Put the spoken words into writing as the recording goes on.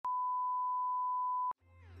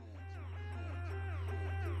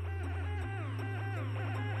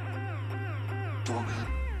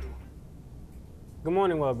Good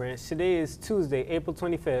morning, Well Branch. Today is Tuesday, April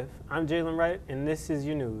 25th. I'm Jalen Wright, and this is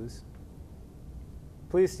your news.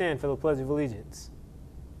 Please stand for the Pledge of Allegiance.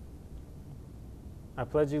 I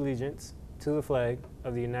pledge allegiance to the flag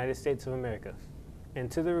of the United States of America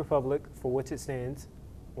and to the republic for which it stands,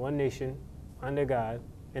 one nation, under God,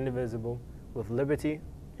 indivisible, with liberty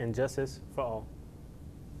and justice for all.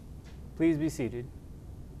 Please be seated.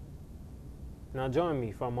 Now join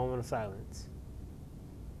me for a moment of silence.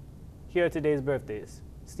 Here are today's birthdays: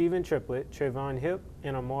 Stephen Triplett, Trayvon Hipp,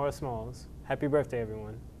 and Amora Smalls. Happy birthday,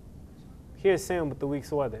 everyone. Here's Sam with the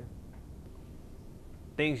week's weather.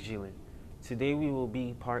 Thanks, Jalen. Today we will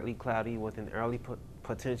be partly cloudy with an early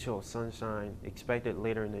potential of sunshine expected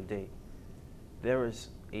later in the day. There is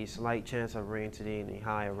a slight chance of rain today and a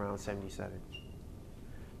high around 77.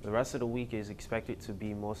 The rest of the week is expected to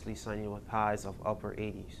be mostly sunny with highs of upper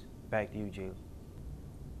 80s. Back to you, Jalen.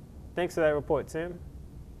 Thanks for that report, Sam.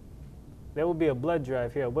 There will be a blood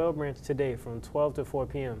drive here at Well Branch today from 12 to 4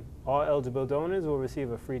 p.m. All eligible donors will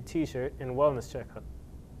receive a free t-shirt and wellness checkup.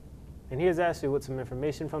 And here's Ashley with some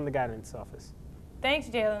information from the guidance office. Thanks,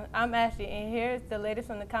 Jalen. I'm Ashley, and here's the latest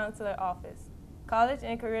from the counselor office. College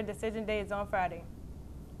and career decision day is on Friday.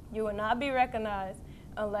 You will not be recognized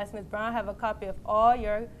unless Ms. Brown have a copy of all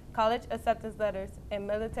your college acceptance letters and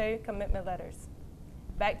military commitment letters.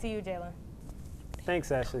 Back to you, Jalen.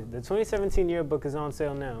 Thanks, Ashley. The 2017 yearbook is on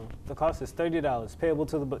sale now. The cost is $30, payable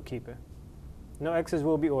to the bookkeeper. No extras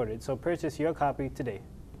will be ordered, so purchase your copy today.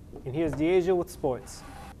 And here's Deasia with sports.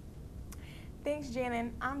 Thanks,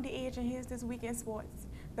 Jalen. I'm Deasia, and here's this week in sports.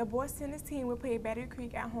 The boys tennis team will play Battery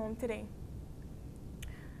Creek at home today.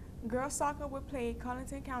 Girls soccer will play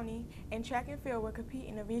Collington County, and track and field will compete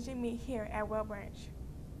in a region meet here at Well Branch.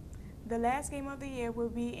 The last game of the year will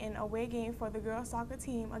be an away game for the girls soccer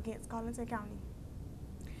team against Collington County.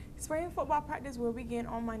 Spring football practice will begin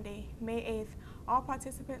on Monday, May 8th. All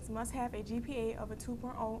participants must have a GPA of a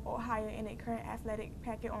 2.0 or higher in a current athletic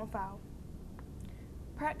packet on file.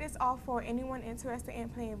 Practice off for anyone interested in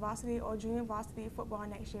playing varsity or junior varsity football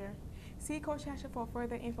next year. See Coach Hatcher for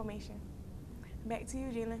further information. Back to you,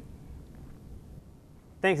 Jalen.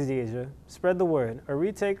 Thanks, Deasia. Spread the word. A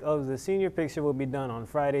retake of the senior picture will be done on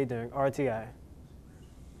Friday during RTI.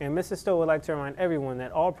 And Mrs. Stowe would like to remind everyone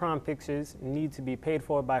that all prom pictures need to be paid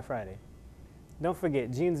for by Friday. Don't forget,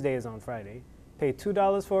 Jeans Day is on Friday. Pay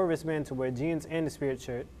 $2 for a wristband to wear jeans and a Spirit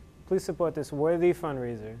shirt. Please support this worthy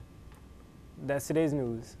fundraiser. That's today's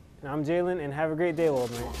news. And I'm Jalen, and have a great day, Well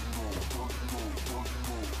Branch.